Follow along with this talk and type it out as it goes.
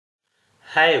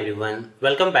Hi everyone,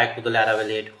 welcome back to the Laravel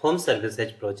 8 Home Service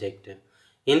Edge project.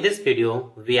 In this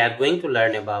video, we are going to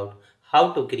learn about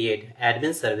how to create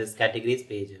admin service categories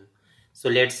page. So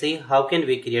let's see how can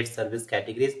we create service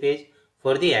categories page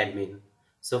for the admin.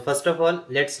 So first of all,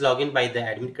 let's log in by the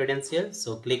admin credential.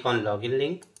 So click on login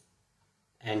link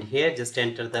and here just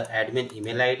enter the admin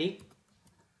email ID.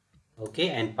 Okay,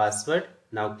 and password.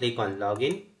 Now click on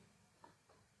login.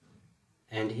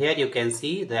 And here you can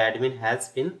see the admin has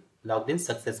been logged in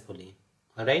successfully.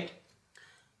 Alright.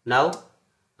 Now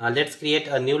let's create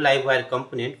a new Livewire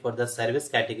component for the service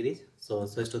categories. So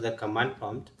switch to the command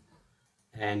prompt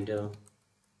and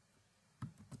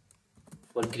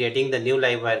for creating the new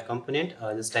Livewire component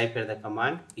just type here the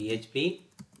command php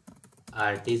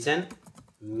artisan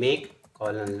make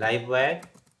livewire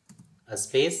a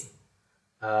space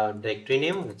directory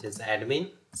name which is admin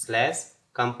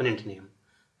 / component name.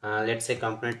 Let's say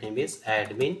component name is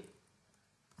admin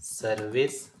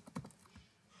service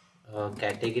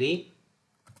category,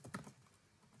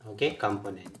 okay,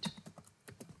 component.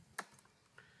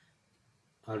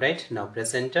 Alright, now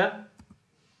press enter.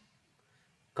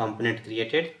 Component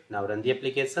created. Now run the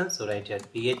application. So write here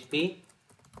php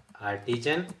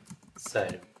artisan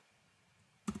serve.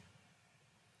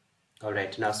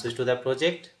 Alright, now switch to the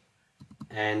project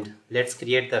and let's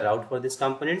create the route for this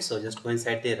component. So just go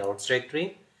inside the routes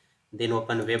directory, then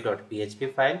open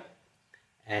web.php file,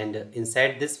 and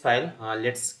inside this file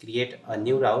let's create a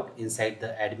new route inside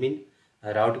the admin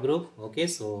route group. Okay,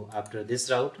 so after this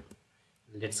route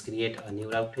let's create a new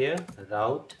route here,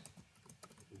 route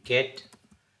get,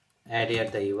 add here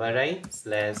the URI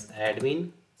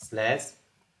 /admin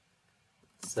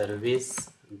 /service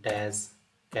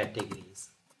categories.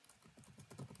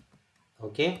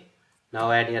 Okay,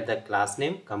 now add here the class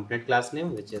name, component class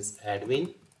name, which is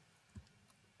admin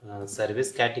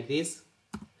service categories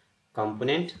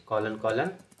component :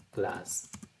 class.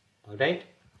 Alright,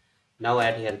 now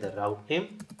add here the route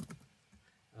name,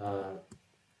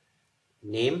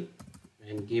 name,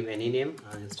 and give any name.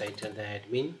 Just write here the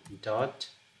admin dot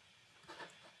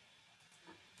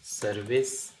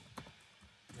service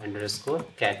underscore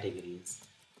categories.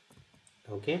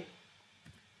 Okay,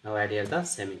 now add here the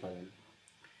semicolon.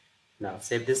 Now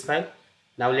save this file.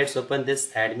 Now let's open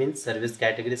this admin service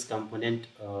categories component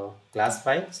class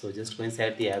file. So just go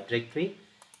inside the app directory,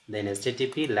 then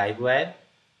http livewire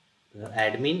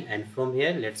admin, and from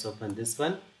here let's open this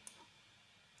one,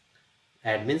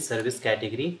 admin service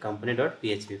category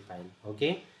component.php file.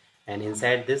 Okay, and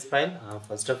inside this file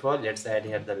first of all let's add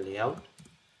here the layout.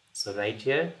 So write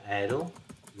here arrow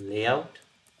layout,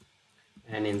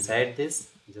 and inside this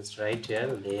just write here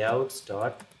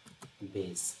layouts.base.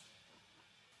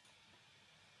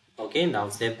 Okay, now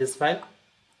save this file.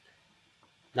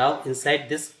 Now inside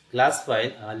this class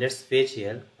file let's fetch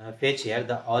here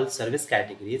the all service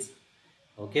categories.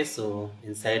 Okay, so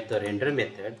inside the render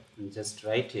method just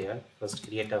write here, first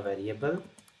create a variable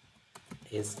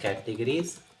is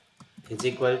categories is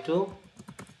equal to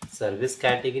service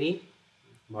category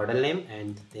model name,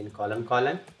 and then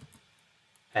colon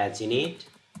paginate.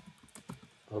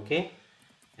 Okay,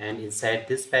 and inside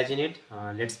this paginate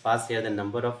let's pass here the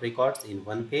number of records in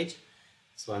one page.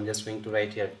 So I'm just going to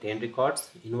write here 10 records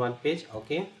in one page.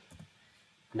 Okay,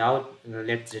 now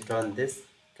let's return this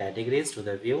categories to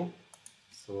the view.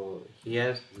 So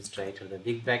here just write here the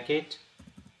big bracket,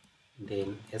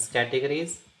 then s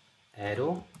categories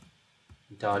arrow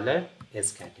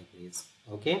 $s categories.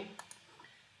 Okay,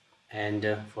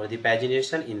 and for the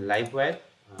pagination in Livewire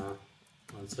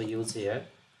also use here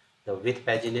the with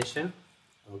pagination.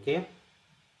 Okay,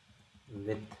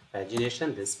 with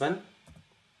pagination this one,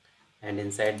 and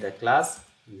inside the class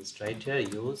just write here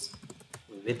use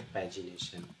with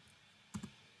pagination.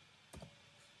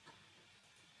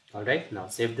 Alright, now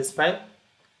save this file.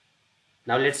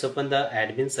 Now let's open the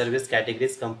admin service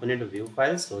categories component view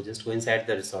file. So just go inside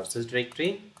the resources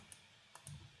directory,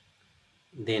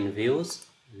 then views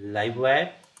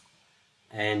Livewire,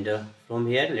 and from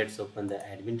here let's open the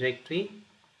admin directory,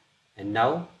 and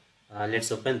now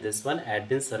let's open this one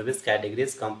admin service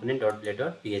categories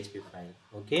component.blade.php file.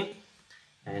 Okay,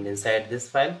 and inside this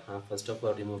file first of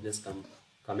all remove this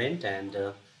comment, and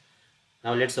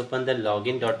now let's open the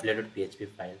login.blade.php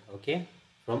file. Okay,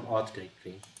 from auth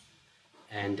directory,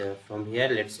 and from here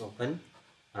let's open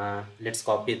let's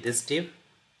copy this div,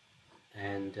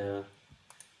 and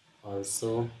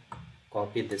also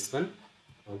copy this one.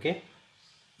 Okay,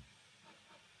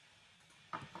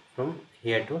 from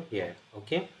here to here.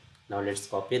 Okay, now let's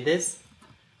copy this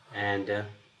and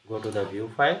go to the view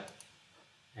file,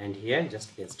 and here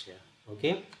just paste here.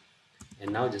 Okay,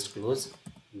 and now just close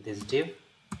this div.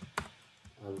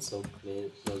 Also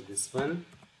close this one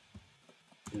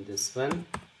and this one.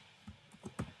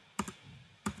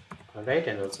 Alright,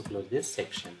 and also close this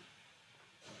section.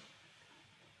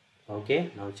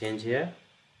 Okay, now change here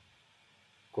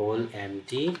col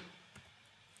empty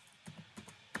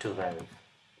 12.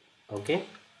 Okay,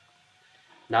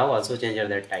 now also change here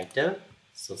the title.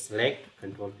 So select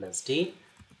Ctrl plus T.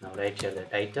 Now write here the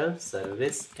title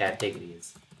service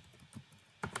categories.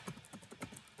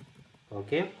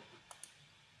 Okay.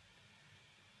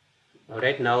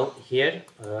 Alright, now here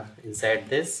inside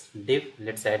this div,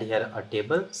 let's add here a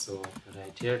table. So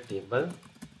write here table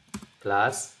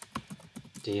class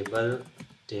table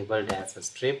dash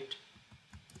stripped.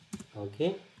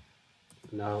 Okay,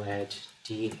 now add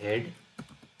t head,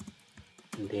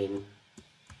 then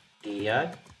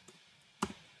tr,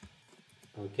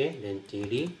 okay, then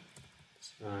td,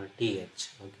 th,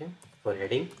 okay, for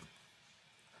heading.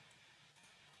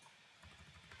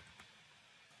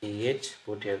 th,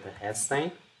 put here the hash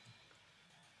sign,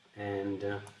 and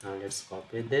now let's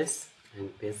copy this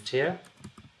and paste here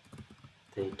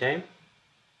 3 times,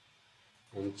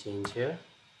 and change here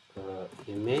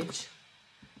image,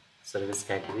 service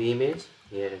category image.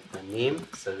 Here is the name,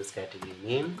 service category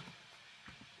name,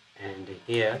 and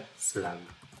here slug.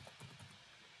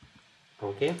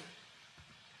 Okay,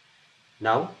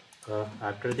 now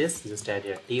after this just add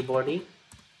your t body,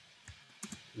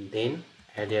 then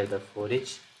add here the for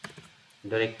each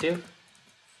directive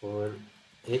for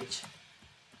each,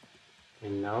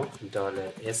 and now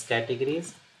 $s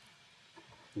categories,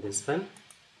 this one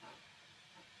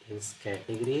is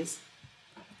categories.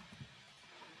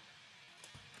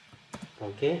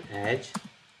 Okay, add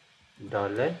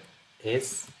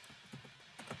 $s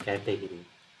category,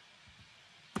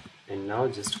 and now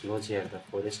just close here the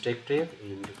for each directive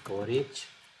in for each.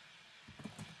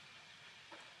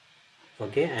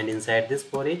 Okay, and inside this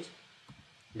for each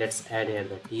let's add here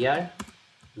the tr,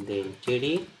 then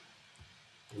td,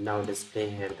 and now display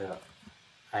here the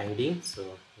id. So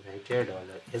write here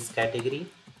 $s category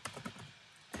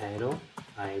arrow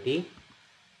id.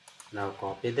 Now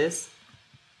copy this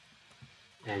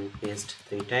and paste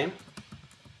 3 times.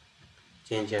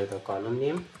 Change here the column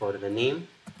name. For the name,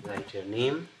 write your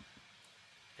name,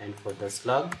 and for the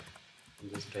slug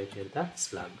just write here the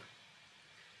slug.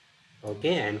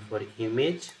 Okay, and for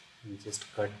image just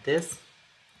cut this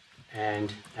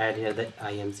and add here the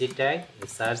img tag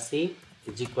src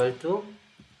is equal to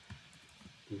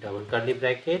double curly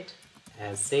bracket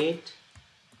asset,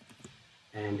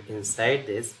 and inside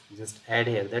this just add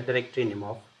here the directory name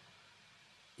of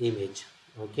image.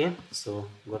 Okay, so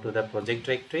go to the project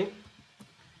directory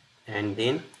and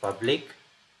then public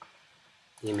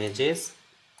images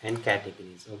and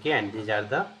categories. Okay, and these are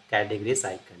the categories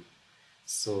icon.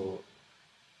 So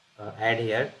add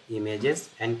here images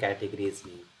and categories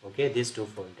name. Okay, these two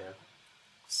folder.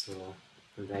 So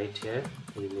write here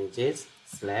images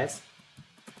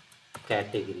 /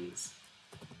 categories.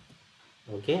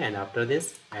 Okay, and after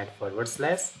this add /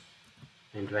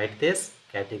 and write this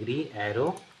category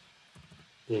arrow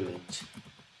image.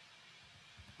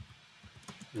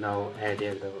 Now add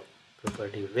here the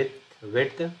property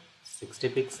width 60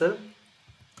 pixel,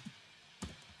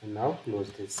 and now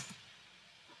close this.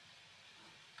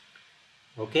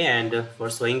 Okay, and for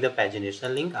showing the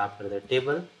pagination link after the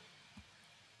table,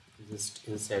 just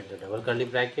insert the double curly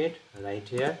bracket, right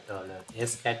here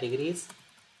 $s categories,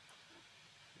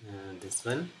 this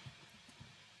one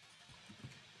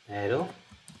arrow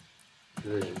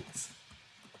links.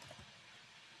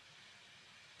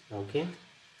 Okay,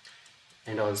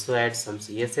 and also add some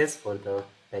css for the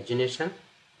pagination.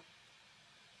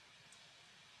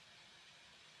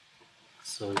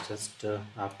 So just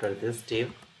after this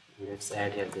div, let's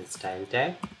add here this style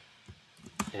tag,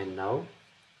 and now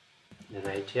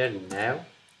right here nav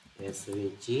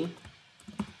svg,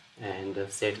 and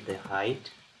set the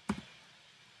height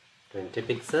 20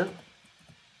 pixel,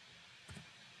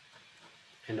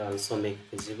 and also make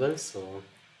visible. So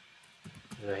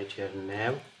right here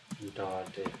nav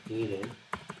dot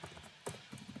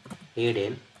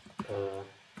hidden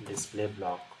display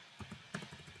block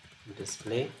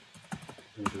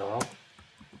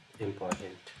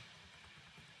important.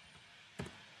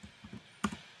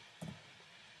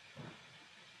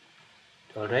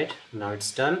 Alright, now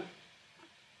it's done.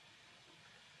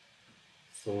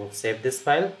 So save this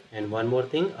file, and one more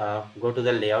thing, go to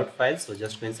the layout file. So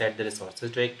just go inside the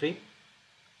resources directory,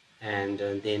 and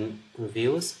then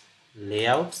views,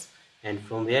 layouts, and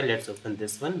from here let's open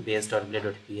this one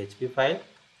base.blade.php file,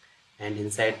 and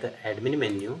inside the admin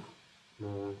menu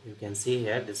you can see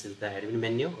here this is the admin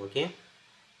menu. Okay,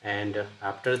 and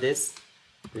after this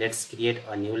Let's create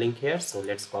a new link here. So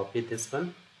let's copy this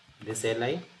one, this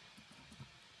li,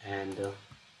 and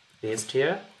paste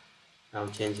here. Now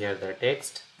change here the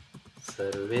text,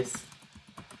 service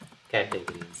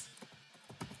categories.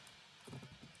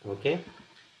 Okay,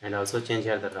 and also change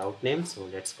here the route name. So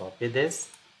let's copy this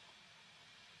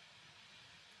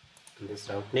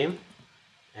route name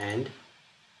and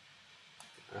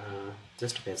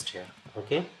just paste here.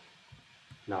 Okay,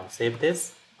 now save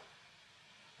this.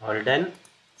 All done.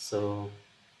 So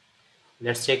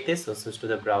let's check this. So switch to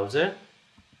the browser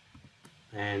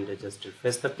and just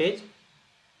refresh the page.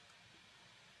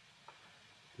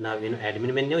 Now in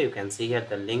admin menu you can see here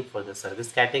the link for the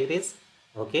service categories.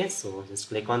 Okay, so just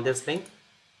click on this link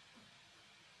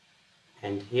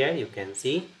and here you can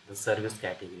see the service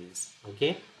categories.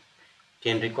 Okay,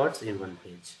 10 records in one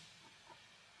page.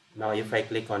 Now if I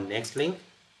click on next link,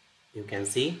 you can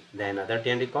see the another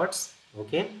 10 records.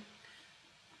 Okay,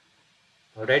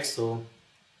 alright, so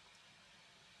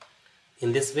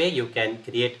in this way you can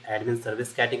create admin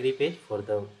service category page for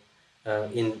the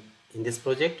in this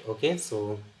project. Okay,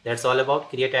 so that's all about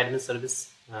create admin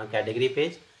service category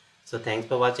page. So thanks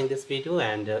for watching this video,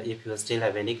 and if you still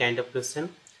have any kind of question,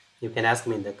 you can ask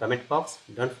me in the comment box.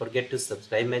 Don't forget to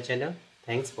subscribe my channel.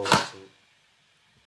 Thanks for watching.